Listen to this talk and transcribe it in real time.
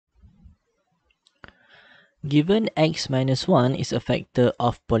Given x minus 1 is a factor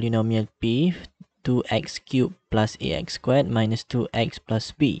of polynomial p, 2x cubed plus ax squared minus 2x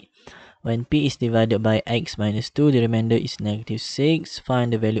plus b. When p is divided by x minus 2, the remainder is negative 6.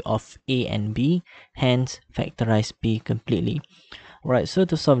 Find the value of a and b, hence factorize p completely. Right, so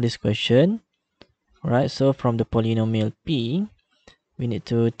to solve this question, right, so from the polynomial p, we need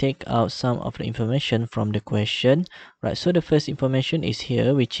to take out some of the information from the question. Right, so the first information is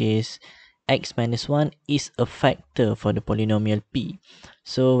here, which is x minus 1 is a factor for the polynomial p.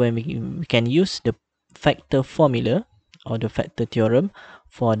 So when we can use the factor formula or the factor theorem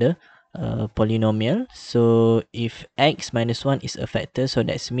for the polynomial. So if x minus 1 is a factor, so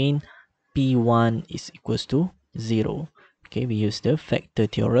that's mean p1 is equals to 0. Okay, we use the factor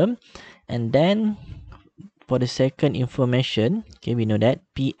theorem. And then for the second information, okay, we know that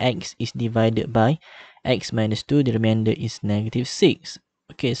px is divided by x minus 2, the remainder is negative 6.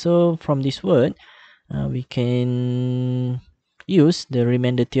 Okay, so from this word, we can use the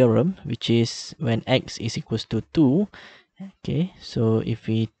remainder theorem, which is when x is equals to 2. Okay, so if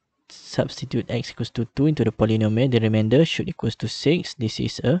we substitute x equals to 2 into the polynomial, the remainder should equals to 6. This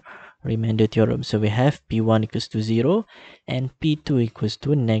is a remainder theorem. So we have p1 equals to 0 and p2 equals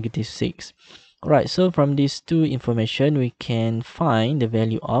to negative 6. Alright, so from these two information, we can find the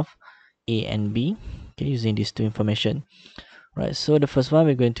value of a and b, okay, using these two information. Right, so the first one,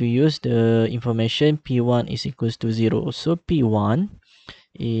 we're going to use the information p1 is equals to 0. So p1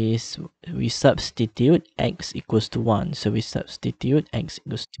 is, we substitute x equals to 1. So we substitute x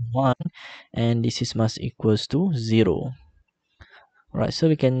equals to 1, and this is must equals to 0. Right, so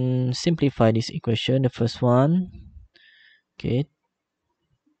we can simplify this equation. The first one, okay,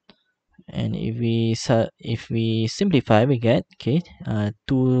 and if we simplify, we get, okay,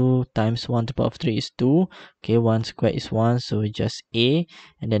 2 times 1 to the power of 3 is 2. Okay, 1 squared is 1, so just a,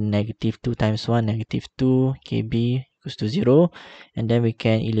 and then negative 2 times 1, negative 2. Okay, b equals to 0, and then we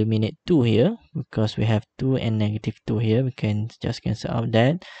can eliminate 2 here because we have 2 and negative 2 here. We can just cancel out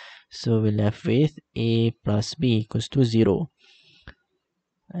that, so we're left with a plus b equals to 0.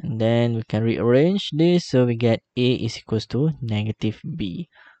 And then we can rearrange this, so we get a is equals to negative b.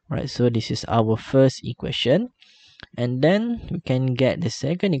 Right, so this is our first equation. And then we can get the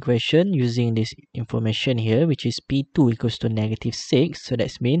second equation using this information here, which is p2 equals to negative 6. So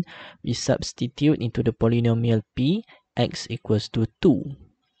that's mean we substitute into the polynomial p, x equals to 2.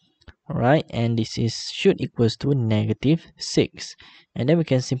 Alright, and this is should equals to negative 6. And then we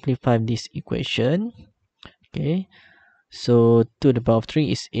can simplify this equation. Okay, so 2 to the power of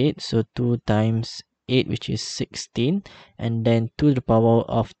 3 is 8, so 2 times 8, which is 16, and then 2 to the power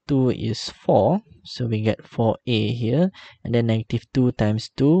of 2 is 4, so we get 4a here, and then negative 2 times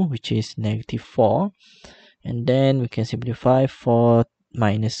 2, which is negative 4, and then we can simplify 4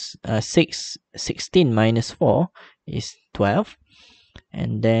 minus 16 minus 4 is 12,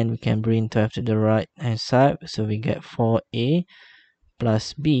 and then we can bring 12 to the right hand side, so we get 4a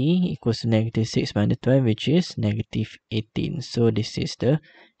plus b equals to negative 6 minus 12, which is negative 18. So this is the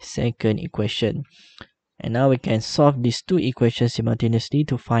second equation. And now we can solve these two equations simultaneously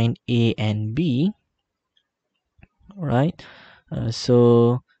to find a and b. Right?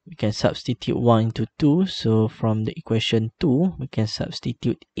 So we can substitute 1 into 2. So from the equation 2, we can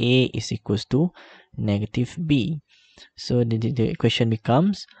substitute a is equals to negative b. So the equation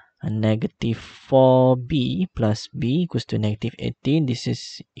becomes a negative 4b plus b equals to negative 18. This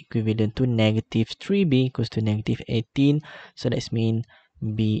is equivalent to negative 3b equals to negative 18. So that's mean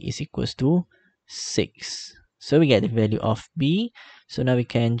b is equals to 6. So we get the value of b. So now we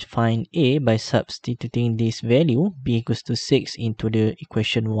can find a by substituting this value, b equals to 6, into the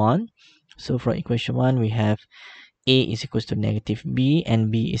equation 1. So from equation 1, we have a is equals to negative b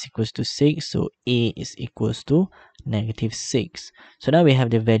and b is equals to 6. So a is equals to negative 6. So now we have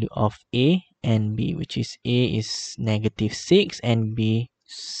the value of a and b, which is a is negative 6 and b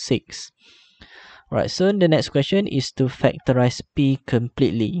 6. Alright, so the next question is to factorize p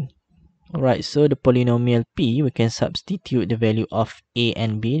completely. Alright, so the polynomial p, we can substitute the value of a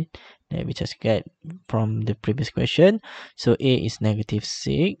and b that we just get from the previous question. So a is negative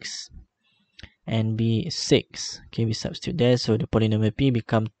 6 and b is 6. Okay, we substitute there, so the polynomial p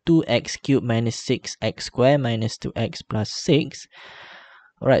become 2x cubed minus 6x squared minus 2x plus 6.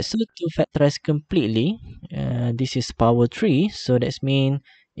 Alright, so to factorize completely, this is power 3, so that's mean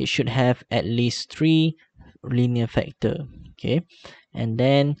it should have at least 3 linear factor. Okay, and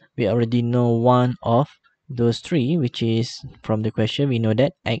then we already know one of those 3, which is from the question we know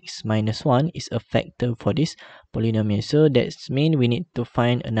that x minus 1 is a factor for this polynomial. So that's mean we need to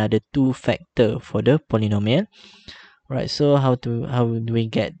find another 2 factor for the polynomial. Right, so how do we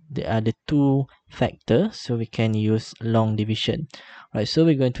get the other two factors? So we can use long division. Right, so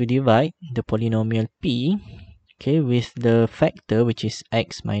we're going to divide the polynomial p, okay, with the factor which is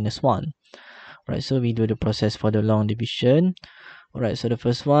x minus 1. Right, so we do the process for the long division. Alright, so the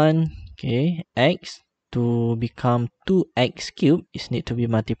first one, okay, x to become 2x cubed is need to be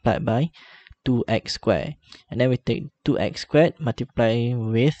multiplied by 2x squared. And then we take 2x squared multiply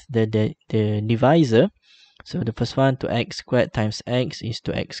with the divisor. So the first one, 2x squared times x is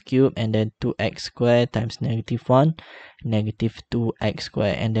 2x cubed, and then 2x squared times negative 1, negative 2x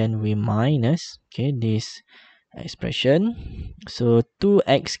squared, and then we minus, okay, this expression. So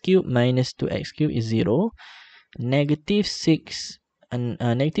 2x cubed minus 2x cubed is 0. Negative 6 and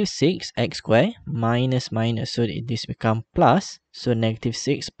negative 6 x squared minus minus, so this become plus. So negative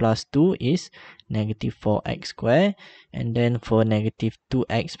 6 plus 2 is negative 4x squared, and then for negative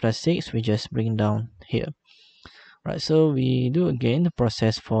 2x plus 6 we just bring down here. Right, so we do again the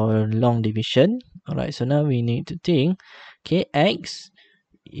process for long division. Alright, so now we need to think, okay, x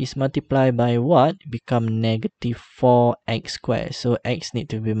is multiplied by what? Become negative 4x squared. So x need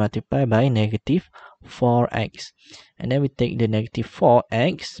to be multiplied by negative 4x. And then we take the negative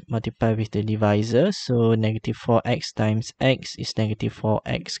 4x, multiply with the divisor. So negative 4x times x is negative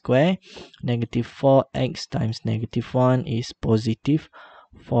 4x squared. Negative 4x times negative 1 is positive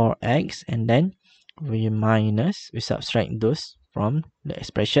 4x. And then we subtract those from the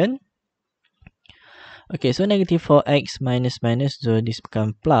expression. Okay, so negative 4x minus minus, so this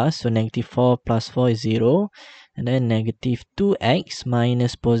become plus. So negative 4 plus 4 is 0. And then negative 2x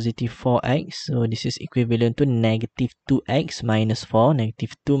minus positive 4x. So this is equivalent to negative 2x minus 4.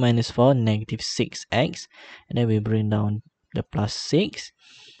 Negative 2 minus 4, negative 6x. And then we bring down the plus 6.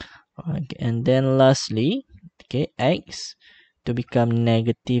 Okay, and then lastly, okay, x to become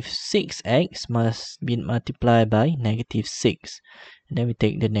negative 6x must be multiplied by negative 6. And then we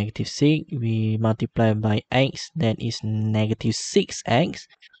take the negative 6, we multiply by x, that is negative 6x.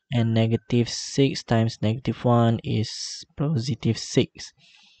 And negative 6 times negative 1 is positive 6.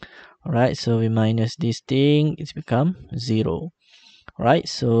 Alright, so we minus this thing, it's become 0. Alright,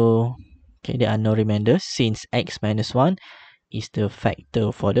 so okay, there are no remainders since x minus 1 is the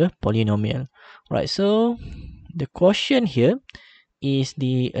factor for the polynomial. Right, so the quotient here is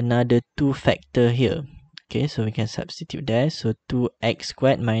the another 2 factor here. Okay, so we can substitute there. So 2x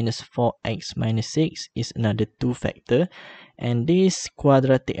squared minus 4x minus 6 is another 2 factor. And this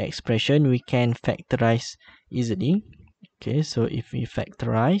quadratic expression we can factorize easily. Okay, so if we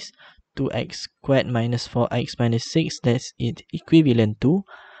factorize 2x squared minus 4x minus 6, that's it equivalent to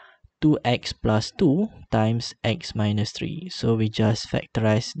 2x plus 2 times x minus 3. So we just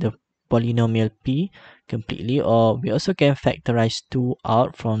factorize the polynomial p completely, or we also can factorize 2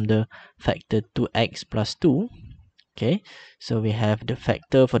 out from the factor 2x plus 2. Okay, so we have the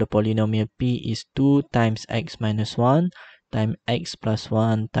factor for the polynomial p is 2 times x minus 1 times x plus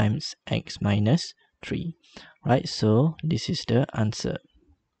 1 times x minus 3. Right, so this is the answer.